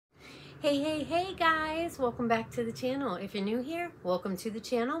Hey guys, welcome back to the channel. If you're new here, welcome to the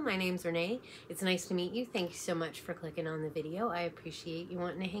channel. My name's Renee. It's nice to meet you. Thank you so much for clicking on the video. I appreciate you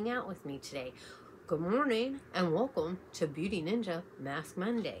wanting to hang out with me today. Good morning and welcome to Beauty Ninja Mask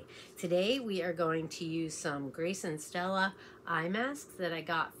Monday. Today we are going to use some Grace and Stella eye masks that I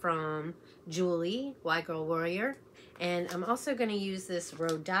got from Julie, Y Girl Warrior. And I'm also going to use this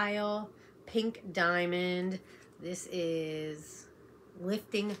Rodial Pink Diamond. This is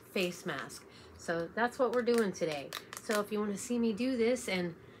lifting face mask. So that's what we're doing today. So if you want to see me do this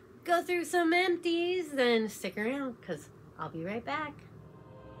and go through some empties, then stick around because I'll be right back.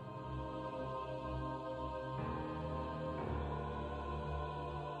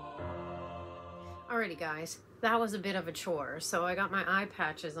 Alrighty guys, that was a bit of a chore. So I got my eye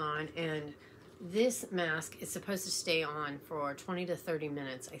patches on, and this mask is supposed to stay on for 20 to 30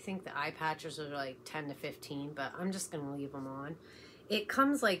 minutes. I think the eye patches are like 10 to 15, but I'm just going to leave them on. It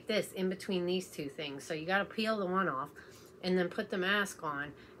comes like this in between these two things. So you got to peel the one off and then put the mask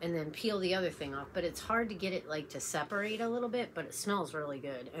on and then peel the other thing off. But it's hard to get it like to separate a little bit, but it smells really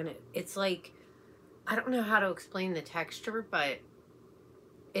good. And it's like, I don't know how to explain the texture, but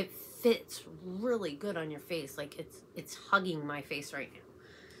it fits really good on your face. Like it's hugging my face right now.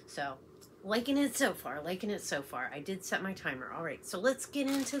 So liking it so far, I did set my timer. All right, so let's get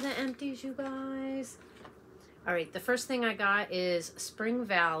into the empties, you guys. All right, the first thing I got is Spring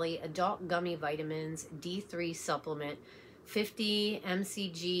Valley Adult Gummy Vitamins D3 Supplement, 50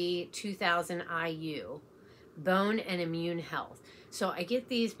 mcg, 2000 IU, Bone and Immune Health. So I get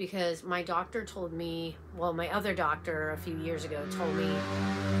these because my doctor told me, well, my other doctor a few years ago told me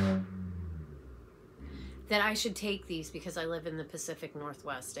that I should take these because I live in the Pacific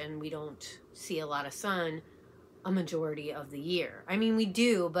Northwest and we don't see a lot of sun a majority of the year. I mean, we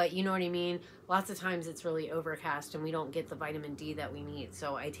do, but you know what I mean? Lots of times it's really overcast and we don't get the vitamin D that we need.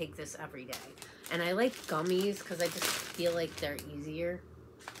 So I take this every day. And I like gummies because I just feel like they're easier.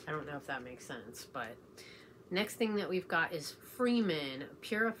 I don't know if that makes sense, but next thing that we've got is Freeman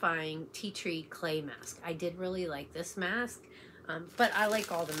Purifying Tea Tree Clay Mask. I did really like this mask. But I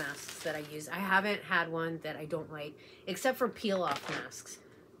like all the masks that I use. I haven't had one that I don't like, except for peel-off masks.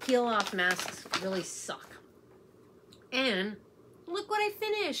 Peel-off masks really suck. And look what I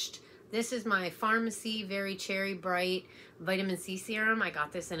finished. This is my Pharmacy Very Cherry Bright Vitamin C Serum. I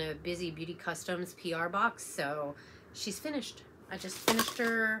got this in a Bizy Beauty Customs PR box, so she's finished. I just finished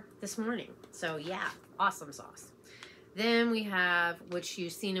her this morning. So yeah, awesome sauce. Then we have, which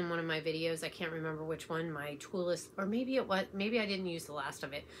you've seen in one of my videos, I can't remember which one, my toolless, or maybe it was, maybe I didn't use the last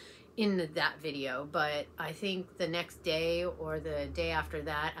of it in that video, but I think the next day or the day after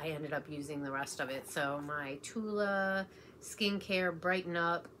that, I ended up using the rest of it. So my Tula Skincare Brighten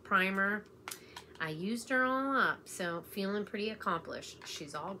Up Primer, I used her all up, so feeling pretty accomplished.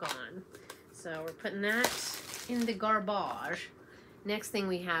 She's all gone. So we're putting that in the garbage. Next thing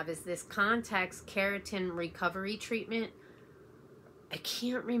we have is this Context Keratin Recovery Treatment. I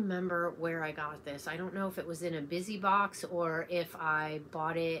can't remember where I got this. I don't know if it was in a Bizy box or if I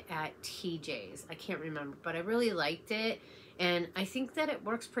bought it at TJ's. I can't remember, but I really liked it. And I think that it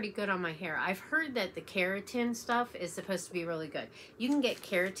works pretty good on my hair. I've heard that the keratin stuff is supposed to be really good. You can get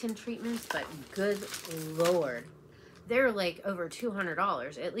keratin treatments, but good Lord, they're like over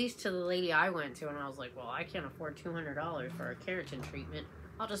 $200, at least to the lady I went to, and I was like, well, I can't afford $200 for a keratin treatment.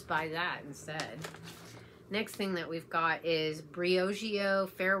 I'll just buy that instead. Next thing that we've got is Briogeo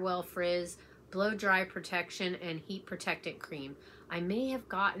Farewell Frizz Blow Dry Protection and Heat Protectant Cream. I may have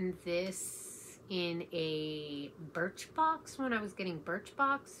gotten this in a Birchbox when I was getting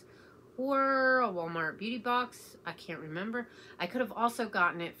Birchbox, or a Walmart Beauty Box. I can't remember. I could have also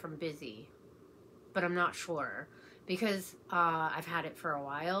gotten it from Bizy, but I'm not sure. Because I've had it for a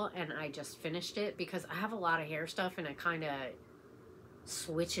while and I just finished it because I have a lot of hair stuff and I kind of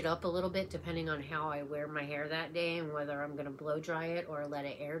switch it up a little bit depending on how I wear my hair that day and whether I'm going to blow dry it or let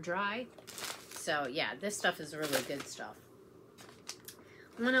it air dry. So yeah, this stuff is really good stuff.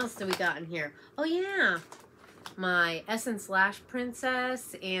 What else do we got in here? Oh yeah, my Essence Lash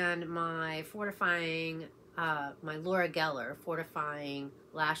Princess and my fortifying, my Laura Geller Fortifying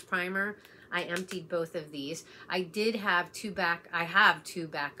Lash Primer. I emptied both of these. I have two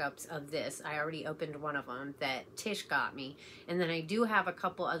backups of this. I already opened one of them that Tish got me. And then I do have a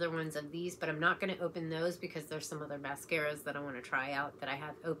couple other ones of these, but I'm not going to open those because there's some other mascaras that I want to try out that I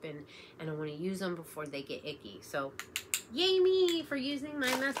have open, and I want to use them before they get icky. So yay me for using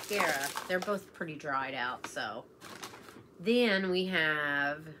my mascara. They're both pretty dried out, so. Then we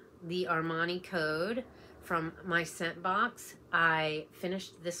have the Armani Code from my scent box. I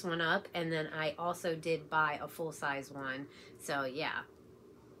finished this one up, and then I also did buy a full-size one. So yeah,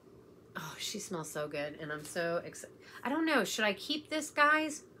 she smells so good, and I'm so excited. I don't know. Should I keep this,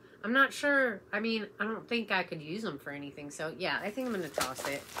 guys? I'm not sure. I mean, I don't think I could use them for anything. So, yeah, I think I'm going to toss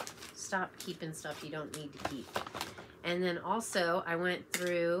it. Stop keeping stuff you don't need to keep. And then also, I went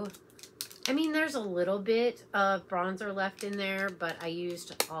through... I mean, there's a little bit of bronzer left in there, but I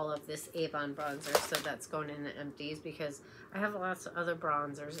used all of this Avon bronzer, so that's going in the empties because I have lots of other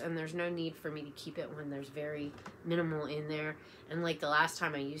bronzers, and there's no need for me to keep it when there's very minimal in there. And like the last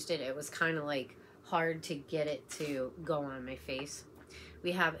time I used it, it was kind of like hard to get it to go on my face.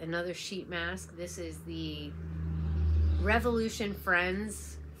 We have another sheet mask. This is the Revolution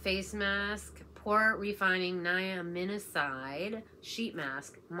Friends face mask, pore refining niaminocide sheet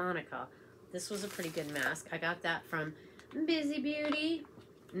mask, Monica. This was a pretty good mask. I got that from Bizy Beauty.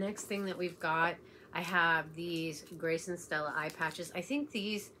 Next thing that we've got, I have these Grace and Stella eye patches. I think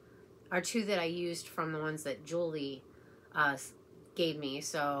these are two that I used from the ones that Julie gave me.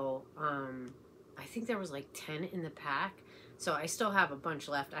 So I think there was like 10 in the pack. So I still have a bunch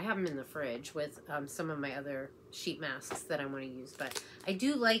left. I have them in the fridge with some of my other sheet masks that I want to use. But I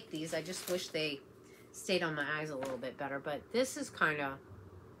do like these. I just wish they stayed on my eyes a little bit better. But this is kind of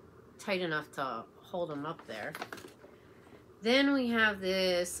tight enough to hold them up there. Then we have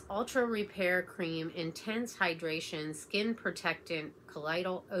this Ultra Repair Cream Intense Hydration Skin Protectant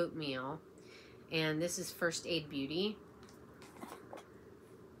Colloidal Oatmeal, and this is First Aid Beauty.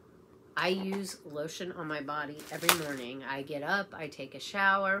 I use lotion on my body every morning. I get up, I take a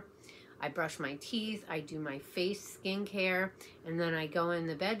shower, I brush my teeth, I do my face skincare, and then I go in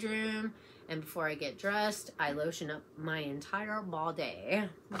the bedroom, and before I get dressed, I lotion up my entire body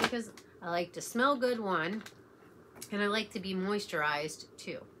because I like to smell good, one, and I like to be moisturized,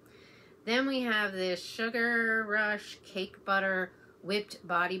 too. Then we have this Sugar Rush Cake Butter Whipped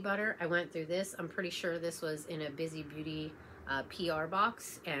Body Butter. I went through this. I'm pretty sure this was in a Bizy Beauty PR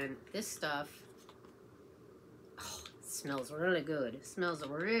box, and this stuff smells really good. It smells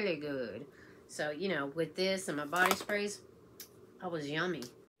really good. So, you know, with this and my body sprays, I was yummy.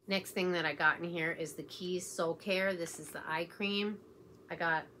 Next thing that I got in here is the Keys Soul Care. This is the eye cream.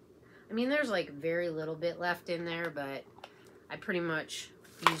 I mean, there's like very little bit left in there, but I pretty much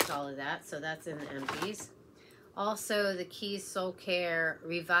used all of that, so that's in the empties. Also, the Keys Soul Care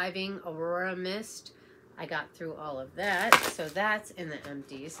Reviving Aurora Mist. I got through all of that, so that's in the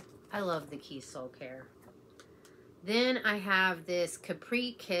empties. I love the Keys Soul Care. Then I have this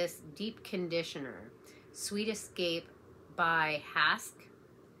Capri Kiss Deep Conditioner, Sweet Escape by Hask.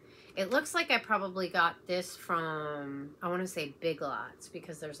 It looks like I probably got this from, I want to say Big Lots,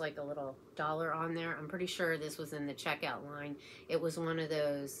 because there's like a little dollar on there. I'm pretty sure this was in the checkout line. It was one of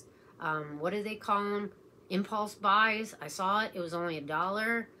those, what do they call them? Impulse buys. I saw it. It was only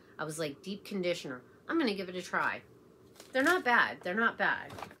 $1. I was like, deep conditioner. I'm going to give it a try. They're not bad. They're not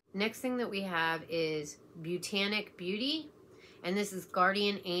bad. Next thing that we have is Botanic Beauty. And this is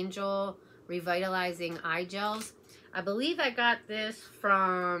Guardian Angel Revitalizing Eye Gels. I believe I got this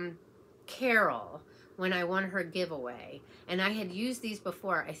from Carol when I won her giveaway. And I had used these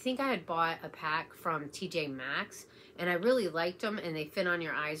before. I think I had bought a pack from TJ Maxx. And I really liked them. And they fit on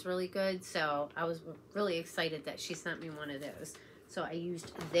your eyes really good. So I was really excited that she sent me one of those. So I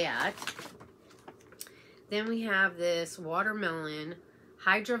used that. Then we have this Watermelon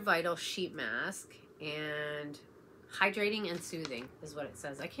Hydra Vital Sheet Mask. And hydrating and soothing is what it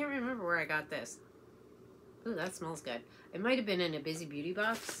says. I can't remember where I got this. Ooh, that smells good. It might have been in a Bizy Beauty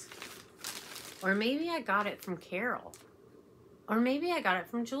box. Or maybe I got it from Carol. Or maybe I got it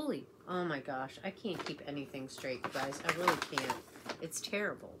from Julie. Oh my gosh. I can't keep anything straight, you guys. I really can't. It's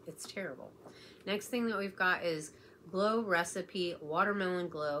terrible. It's terrible. Next thing that we've got is Glow Recipe Watermelon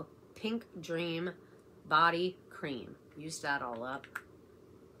Glow Pink Dream Body Cream. Used that all up.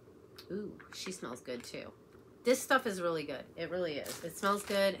 Ooh, she smells good too. This stuff is really good. It really is. It smells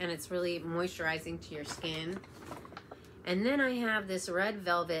good, and it's really moisturizing to your skin. And then I have this Red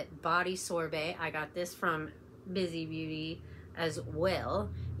Velvet Body Sorbet. I got this from Bizy Beauty as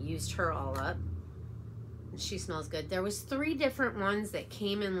well. Used her all up. She smells good. There was 3 different ones that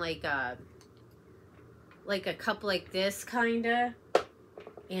came in like a cup like this, kinda.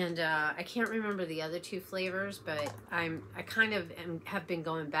 And I can't remember the other 2 flavors, but I kind of have been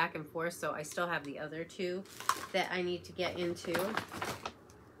going back and forth, so I still have the other 2 that I need to get into.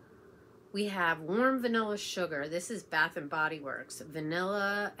 We have Warm Vanilla Sugar. This is Bath & Body Works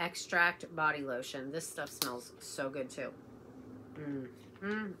Vanilla Extract Body Lotion. This stuff smells so good too.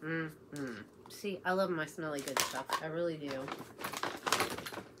 See, I love my smelly good stuff. I really do.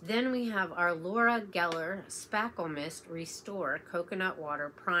 Then we have our Laura Geller Spackle Mist Restore Coconut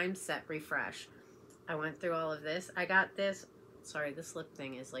Water Prime Set Refresh. I went through all of this. I got this Sorry, this lip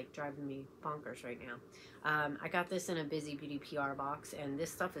thing is like driving me bonkers right now. I got this in a Bizy Beauty PR box, and this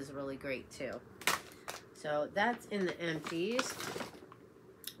stuff is really great too. So that's in the empties.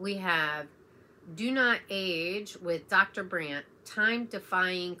 We have Do Not Age with Dr. Brandt Time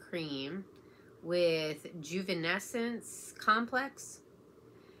Defying Cream with Juvenescence Complex.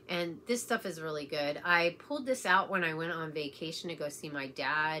 And this stuff is really good. I pulled this out when I went on vacation to go see my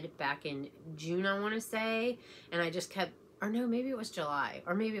dad back in June, I want to say. And I just kept, or no, maybe it was July,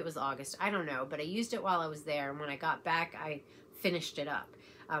 or maybe it was August. I don't know. But I used it while I was there. And when I got back, I finished it up.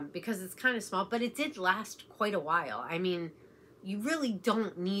 Because it's kind of small, but it did last quite a while. I mean, you really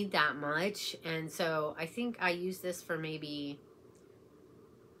don't need that much. And so I think I used this for maybe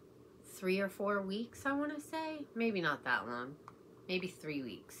 3 or 4 weeks, I want to say. Maybe not that long. Maybe 3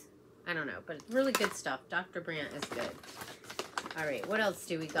 weeks. I don't know, but it's really good stuff. Dr. Brandt is good. All right, what else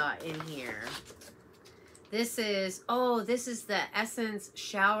do we got in here? This is, oh, this is the Essence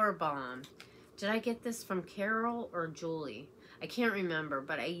Shower Balm. Did I get this from Carol or Julie? I can't remember,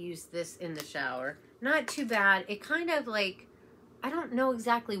 but I used this in the shower. Not too bad. It kind of like, I don't know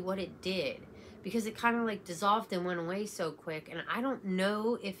exactly what it did, because it kind of like dissolved and went away so quick, and I don't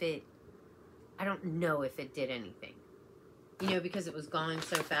know if it did anything. You know, because it was gone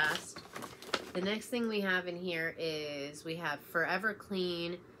so fast. The next thing we have in here is we have Forever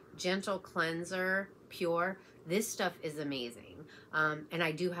Clean Gentle Cleanser Pure. This stuff is amazing. And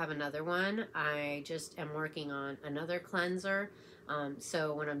I do have another one. I just am working on another cleanser.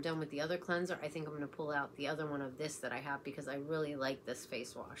 So when I'm done with the other cleanser, I think I'm going to pull out the other one of this that I have, because I really like this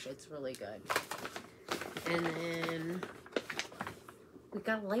face wash. It's really good. And then we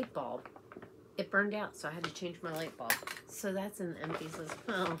got a light bulb. It burned out, so I had to change my light bulb. So that's in the empties as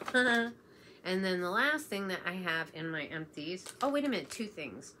well. And then the last thing that I have in my empties, oh, wait a minute, 2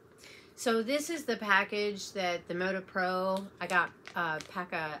 things. So this is the package that the Moda Pro, I got a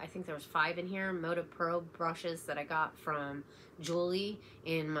pack of, I think there was 5 in here, Moda Pro brushes that I got from Julie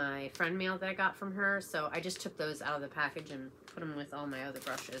in my friend mail that I got from her. So I just took those out of the package and put them with all my other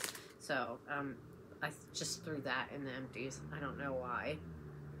brushes. So I just threw that in the empties. I don't know why.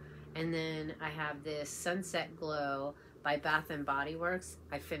 And then I have this Sunset Glow by Bath & Body Works.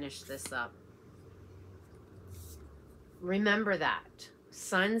 I finished this up. Remember that.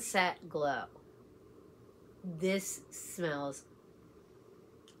 Sunset Glow. This smells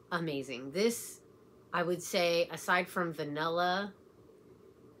amazing. This, I would say, aside from vanilla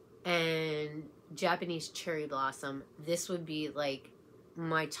and Japanese cherry blossom, this would be like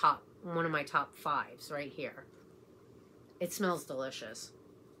my top, one of my top 5s right here. It smells delicious.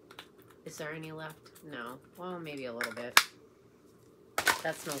 Is there any left? No. Well, maybe a little bit.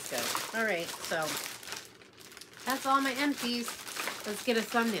 That smells good. All right, so that's all my empties. Let's get a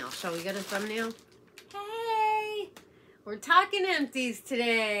thumbnail. Shall we get a thumbnail? Hey! We're talking empties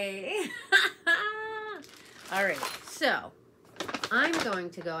today. All right, so I'm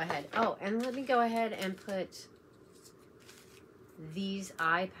going to go ahead. Oh, and let me go ahead and put these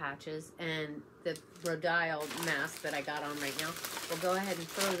eye patches and the Rodial mask that I got on right now. We'll go ahead and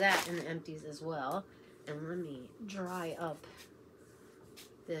throw that in the empties as well. And let me dry up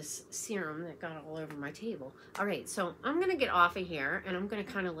this serum that got all over my table. All right, so I'm going to get off of here, and I'm going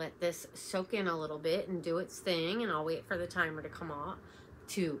to kind of let this soak in a little bit and do its thing, and I'll wait for the timer to come off.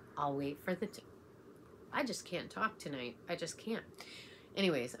 I just can't talk tonight. I just can't.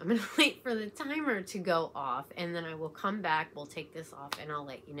 Anyways, I'm going to wait for the timer to go off, and then I will come back. We'll take this off, and I'll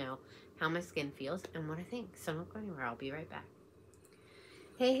let you know how my skin feels and what I think. So don't go anywhere. I'll be right back.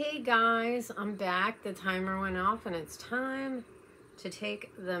 Hey guys, I'm back. The timer went off, and it's time to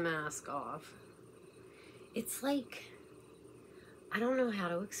take the mask off. It's like, I don't know how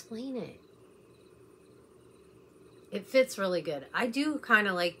to explain it. It fits really good. I do kind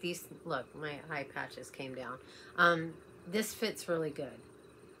of like these. Look, my eye patches came down. This fits really good.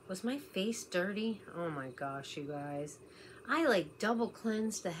 Was my face dirty? Oh my gosh, you guys. I like double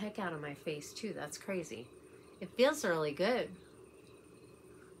cleansed the heck out of my face too. That's crazy. It feels really good.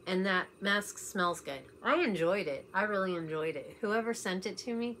 And that mask smells good. I enjoyed it. I really enjoyed it. Whoever sent it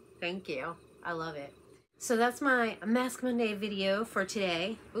to me, thank you. I love it. So that's my Mask Monday video for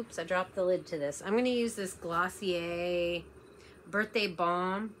today. Oops, I dropped the lid to this. I'm going to use this Glossier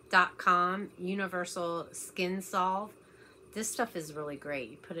birthdaybalm.com Universal Skin Salve. This stuff is really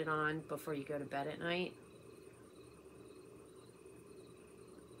great. You put it on before you go to bed at night.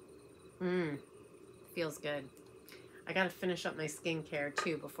 Feels good. I got to finish up my skincare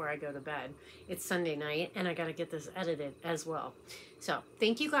too before I go to bed. It's Sunday night, and I got to get this edited as well. So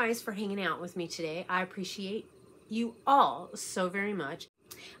thank you guys for hanging out with me today. I appreciate you all so very much.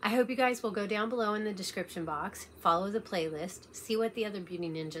 I hope you guys will go down below in the description box, follow the playlist, see what the other beauty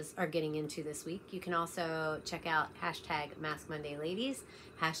ninjas are getting into this week. You can also check out hashtag Maskmondayladies,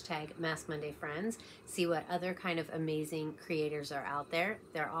 hashtag MaskMondayFriends, see what other kind of amazing creators are out there.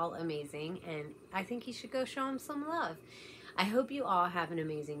 They're all amazing, and I think you should go show them some love. I hope you all have an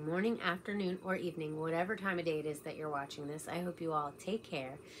amazing morning, afternoon, or evening, whatever time of day it is that you're watching this. I hope you all take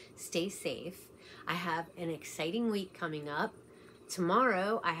care, stay safe. I have an exciting week coming up.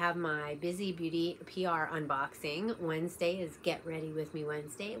 Tomorrow, I have my Bizy Beauty PR unboxing. Wednesday is Get Ready With Me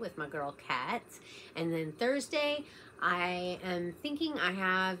Wednesday with my girl Kat. And then Thursday, I am thinking I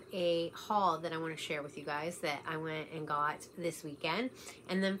have a haul that I want to share with you guys that I went and got this weekend.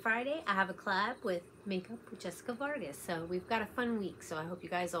 And then Friday, I have a collab with Makeup with Jessica Vargas. So we've got a fun week, so I hope you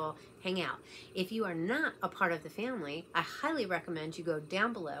guys all hang out. If you are not a part of the family, I highly recommend you go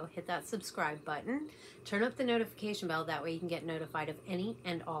down below, hit that subscribe button, turn up the notification bell, that way you can get notified of any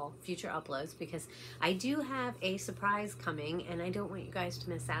and all future uploads, because I do have a surprise coming and I don't want you guys to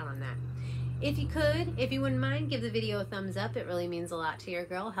miss out on that. If you wouldn't mind, give the video a thumbs up. It really means a lot to your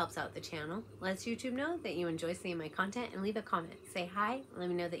girl, helps out the channel, lets YouTube know that you enjoy seeing my content, and leave a comment. Say hi, let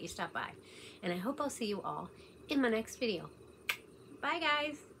me know that you stopped by. And I hope I'll see you all in my next video. Bye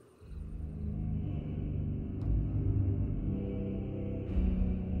guys!